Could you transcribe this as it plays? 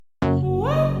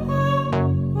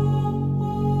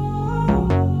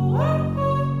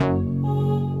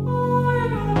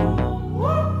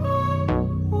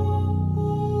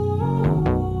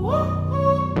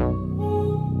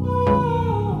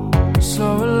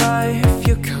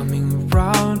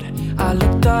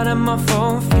not at my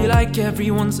phone, feel like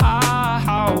everyone's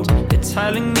out. They're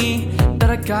telling me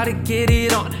that I gotta get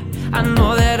it on. I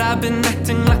know that I've been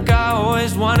acting like I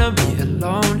always wanna be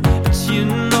alone, but you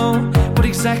know what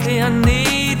exactly I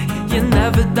need. You're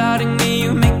never doubting me,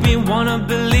 you make me wanna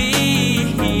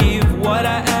believe what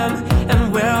I am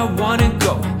and where I wanna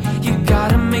go. You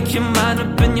gotta make your mind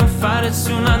up and you'll find it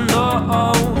soon, I know.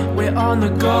 We're on the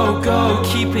go,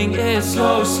 keeping it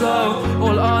slow,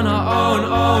 all on our own,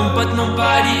 but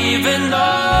nobody even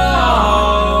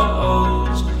knows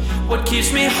what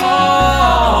keeps me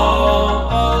whole.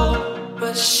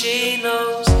 But she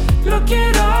knows. Look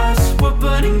at us, we're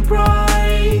burning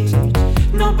bright.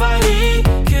 Nobody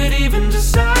could even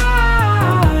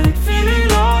decide. Feeling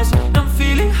lost, I'm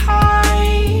feeling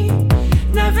high.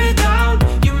 Never down,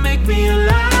 you make me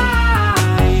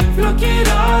alive. Look at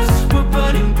us, we're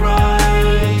burning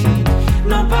bright.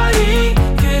 Nobody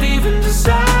could even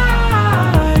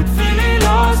decide. Feeling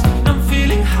lost, I'm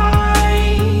feeling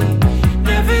high.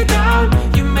 Never down,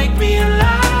 you make me alive.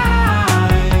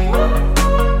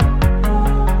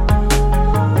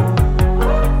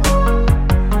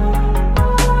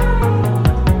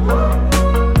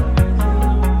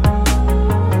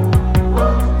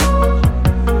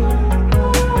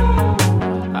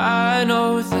 I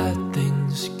know that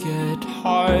things get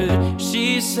hard.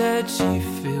 She said she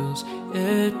feels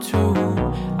it too.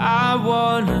 I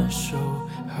wanna show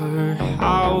her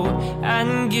how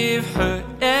and give her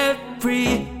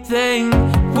everything.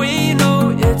 We know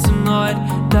it's not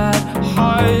that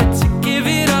hard to give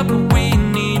it up, but we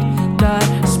need that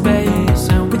space.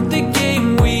 And with the game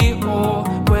we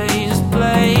always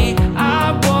play, I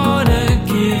wanna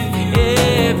give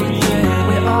everything.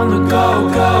 We're on the go,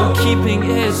 keeping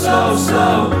it slow,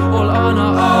 all on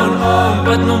our own,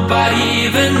 but nobody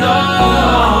even knows